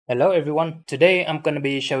Hello everyone, today I'm going to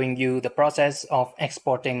be showing you the process of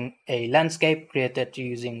exporting a landscape created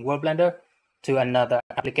using World Blender to another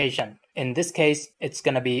application. In this case, it's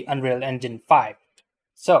going to be Unreal Engine 5.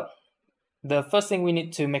 So, the first thing we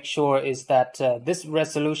need to make sure is that this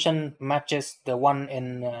resolution matches the one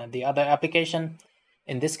in the other application.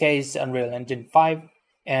 In this case, Unreal Engine 5.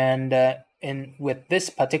 And with this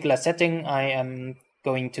particular setting, I am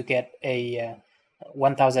going to get a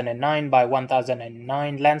 1009 by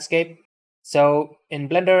 1009 landscape. So in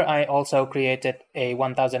Blender, I also created a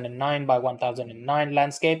 1009 by 1009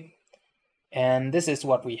 landscape. And this is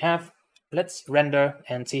what we have. Let's render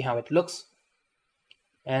and see how it looks.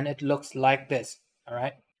 And it looks like this. All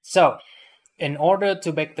right. So in order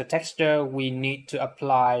to bake the texture, we need to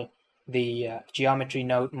apply the geometry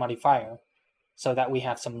node modifier so that we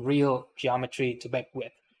have some real geometry to bake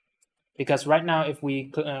with. Because right now, if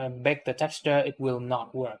we bake the texture, it will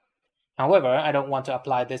not work. However, I don't want to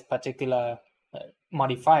apply this particular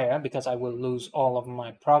modifier because I will lose all of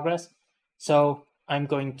my progress. So I'm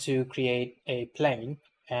going to create a plane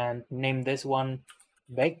and name this one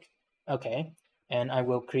bake. Okay. And I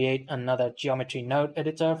will create another geometry node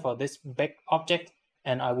editor for this bake object,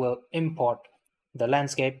 and I will import the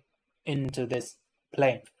landscape into this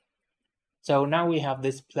plane. So now we have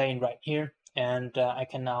this plane right here, and I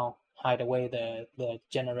can now hide away the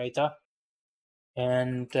generator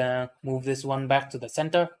and move this one back to the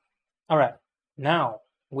center. All right, now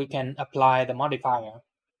we can apply the modifier.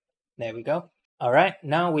 There we go. All right,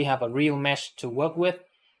 now we have a real mesh to work with,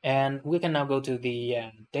 and we can now go to the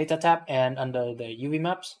data tab, and under the UV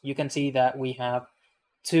maps, you can see that we have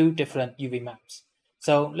two different UV maps.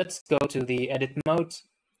 So let's go to the edit mode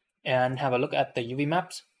and have a look at the UV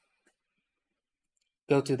maps.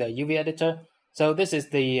 Go to the UV editor. So this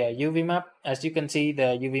is the UV map. As you can see,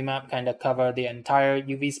 the UV map kind of cover the entire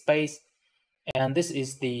UV space. And this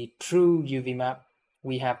is the true UV map.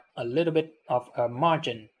 We have a little bit of a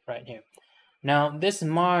margin right here. Now this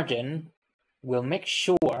margin will make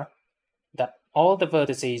sure that all the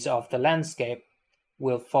vertices of the landscape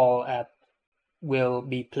will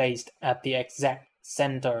be placed at the exact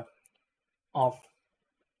center of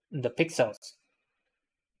the pixels,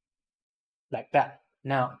 like that.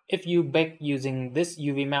 Now, if you bake using this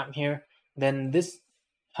UV map here, then this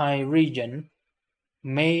high region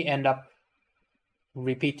may end up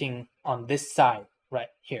repeating on this side right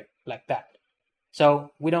here, like that. So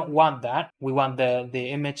we don't want that. We want the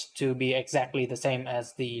image to be exactly the same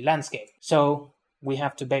as the landscape. So we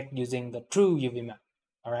have to bake using the true UV map.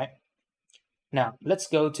 All right. Now let's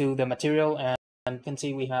go to the material, and you can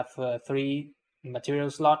see we have 3 material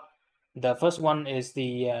slots. The first one is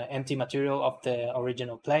the empty material of the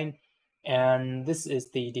original plane, and this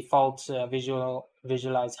is the default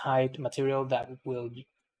visualize height material that will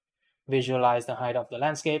visualize the height of the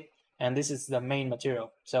landscape, and this is the main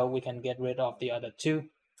material, so we can get rid of the other 2.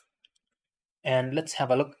 And let's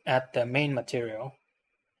have a look at the main material.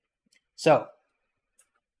 So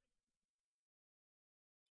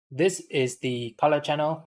this is the color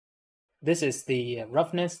channel, this is the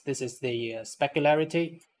roughness, this is the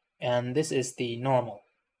specularity, and this is the normal.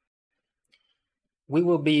 We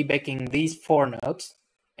will be baking these 4 nodes,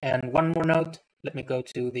 and one more node. Let me go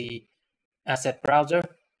to the asset browser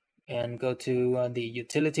and go to the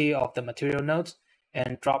utility of the material nodes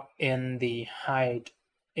and drop in the height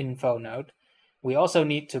info node. We also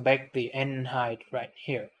need to bake the end height right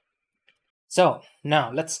here. So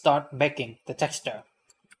now let's start baking the texture.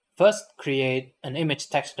 First, create an image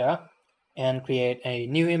texture and create a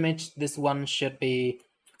new image. This one should be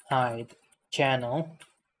height channel.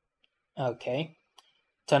 Okay.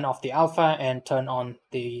 Turn off the alpha and turn on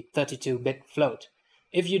the 32-bit float.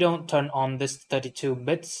 If you don't turn on this 32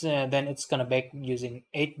 bits, then it's going to bake using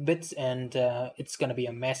 8 bits, and it's going to be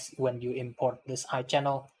a mess when you import this high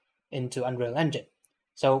channel into Unreal Engine.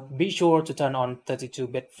 So be sure to turn on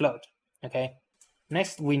 32-bit float. Okay.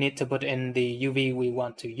 Next, we need to put in the UV we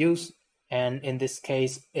want to use, and in this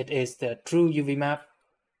case, it is the true UV map.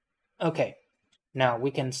 Okay. Now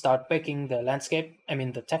we can start baking the landscape,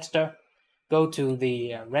 the texture. Go to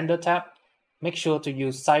the render tab, make sure to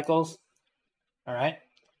use cycles. All right,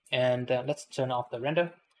 and let's turn off the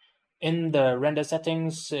render. In the render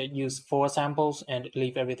settings, use 4 samples and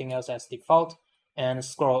leave everything else as default, and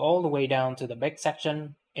scroll all the way down to the bake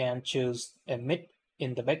section and choose emit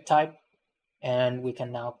in the bake type, and we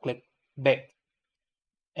can now click bake.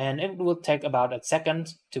 And it will take about a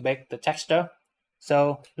second to bake the texture.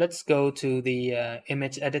 So let's go to the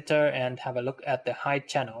image editor and have a look at the height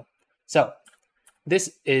channel. So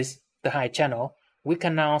this is the height channel. We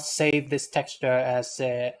can now save this texture as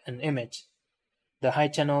an image, the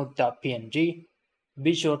height channel.png.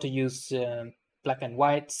 Be sure to use black and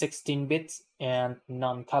white, 16 bits, and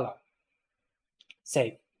non-color.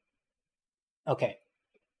 Save. Okay.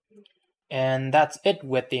 And that's it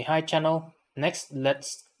with the height channel. Next,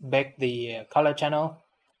 let's bake the color channel.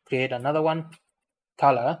 Create another one,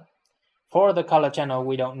 color. For the color channel,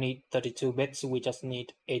 we don't need 32 bits, we just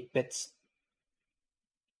need 8 bits.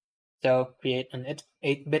 So create an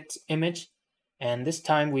 8-bit image, and this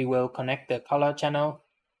time we will connect the color channel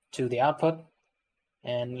to the output.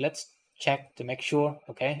 And let's check to make sure,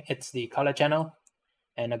 okay, it's the color channel.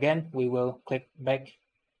 And again, we will click back,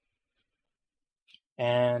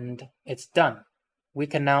 and it's done. We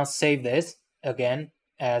can now save this again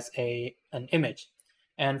as an image.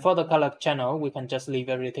 And for the color channel, we can just leave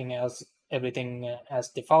everything as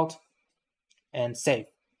default and save.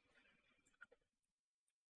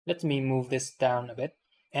 Let me move this down a bit.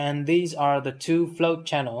 And these are the two float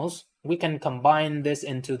channels. We can combine this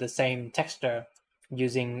into the same texture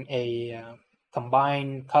using a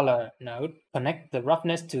combine color node. Connect the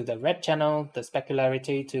roughness to the red channel, the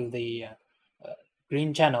specularity to the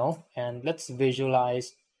green channel, and let's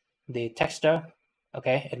visualize the texture.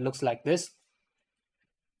 Okay, it looks like this.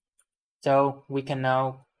 So we can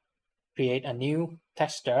now create a new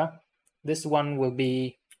texture. This one will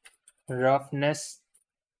be roughness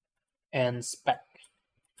and spec.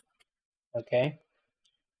 Okay,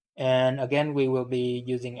 and again we will be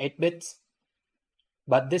using 8 bits,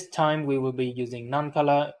 but this time we will be using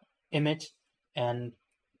non-color image. And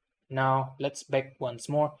now let's bake once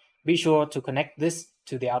more. Be sure to connect this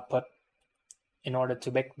to the output in order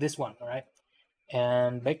to bake this one. All right,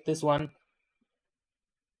 and bake this one.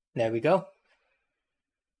 There we go,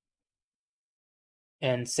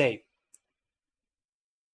 and save.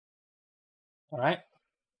 All right,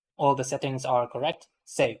 all the settings are correct.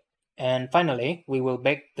 Save. And finally, we will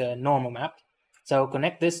bake the normal map. So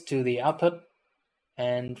connect this to the output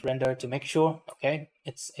and render to make sure, okay,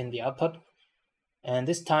 it's in the output. And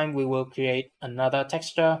this time we will create another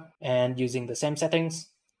texture and using the same settings.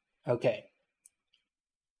 Okay.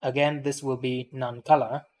 Again, this will be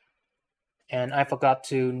non-color. And I forgot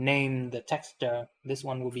to name the texture. This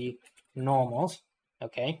one will be normals.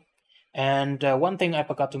 Okay. And one thing I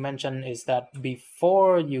forgot to mention is that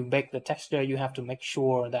before you bake the texture, you have to make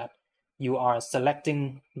sure that you are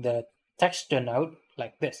selecting the texture node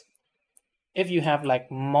like this. If you have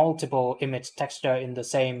like multiple image texture in the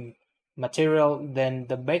same material, then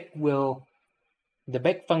the bake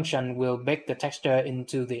function will bake the texture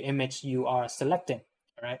into the image you are selecting.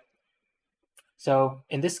 All right. So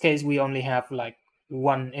in this case, we only have like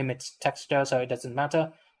one image texture, so it doesn't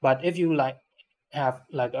matter. But if you have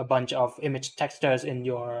like a bunch of image textures in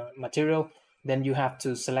your material, then you have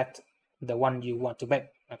to select the one you want to bake.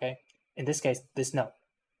 Okay, in this case, this node.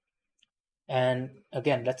 And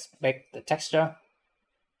again, let's bake the texture.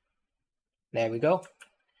 There we go.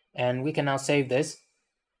 And we can now save this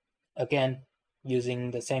again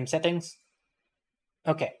using the same settings.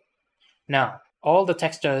 Okay, now all the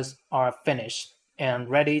textures are finished and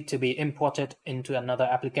ready to be imported into another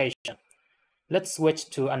application. Let's switch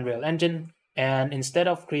to Unreal Engine. And instead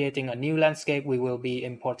of creating a new landscape, we will be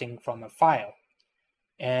importing from a file.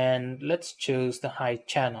 And let's choose the height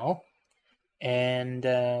channel. And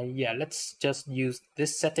yeah, let's just use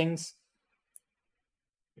this settings.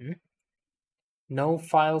 No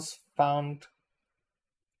files found.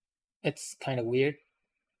 It's kind of weird.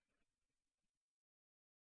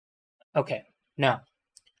 Okay, now,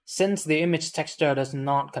 since the image texture does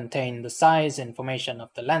not contain the size information of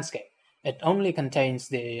the landscape, it only contains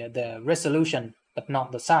the resolution, but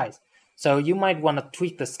not the size. So you might want to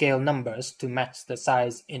tweak the scale numbers to match the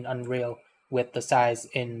size in Unreal with the size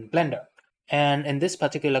in Blender. And in this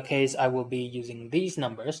particular case, I will be using these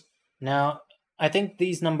numbers. Now, I think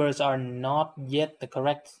these numbers are not yet the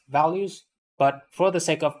correct values, but for the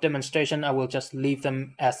sake of demonstration, I will just leave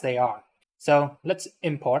them as they are. So let's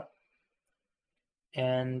import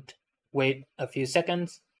and wait a few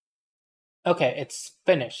seconds. Okay, it's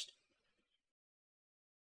finished.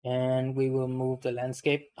 And we will move the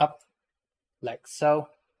landscape up like so.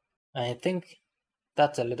 I think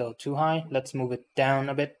that's a little too high. Let's move it down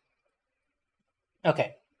a bit.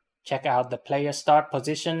 Okay, check out the player start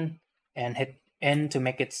position and hit N to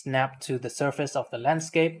make it snap to the surface of the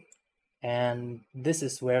landscape. And this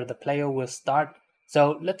is where the player will start.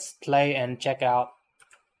 So let's play and check out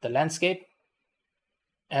the landscape.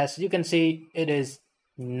 As you can see, it is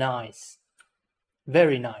nice.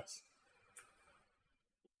 Very nice.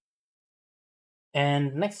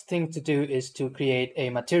 And next thing to do is to create a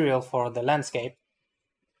material for the landscape.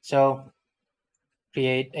 So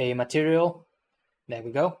create a material. There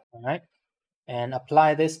we go. All right. And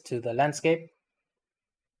apply this to the landscape.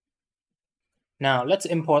 Now let's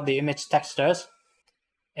import the image textures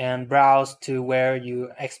and browse to where you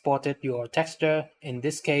exported your texture. In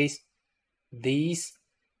this case, these.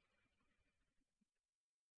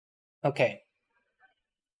 Okay,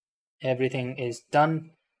 everything is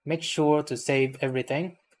done. Make sure to save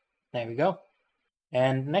everything. There we go.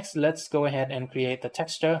 And next, let's go ahead and create the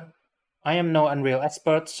texture. I am no Unreal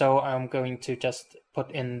expert, so I'm going to just put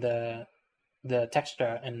in the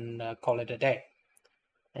texture and call it a day.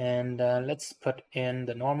 And let's put in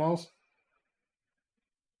the normals.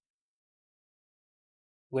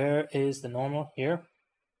 Where is the normal? Here.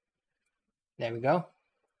 There we go.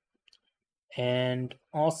 And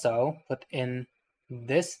also put in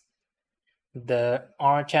this, the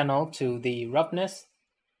R channel to the roughness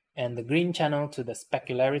and the green channel to the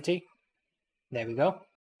specularity. There we go.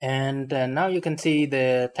 And now you can see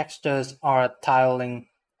the textures are tiling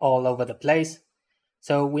all over the place.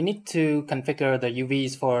 So we need to configure the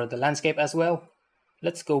UVs for the landscape as well.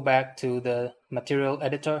 Let's go back to the material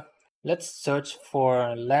editor. Let's search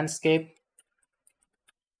for landscape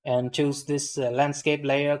and choose this landscape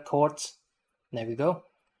layer quartz. There we go.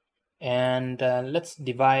 And let's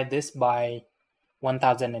divide this by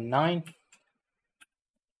 1009.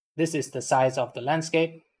 This is the size of the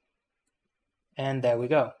landscape. And there we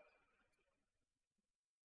go.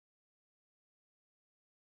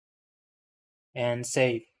 And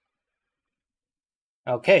save.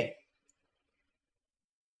 Okay.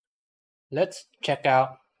 Let's check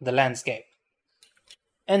out the landscape.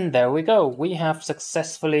 And there we go. We have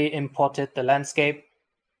successfully imported the landscape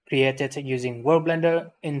created using World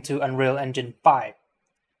Blender into Unreal Engine 5.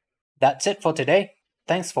 That's it for today.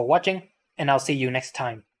 Thanks for watching, and I'll see you next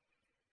time.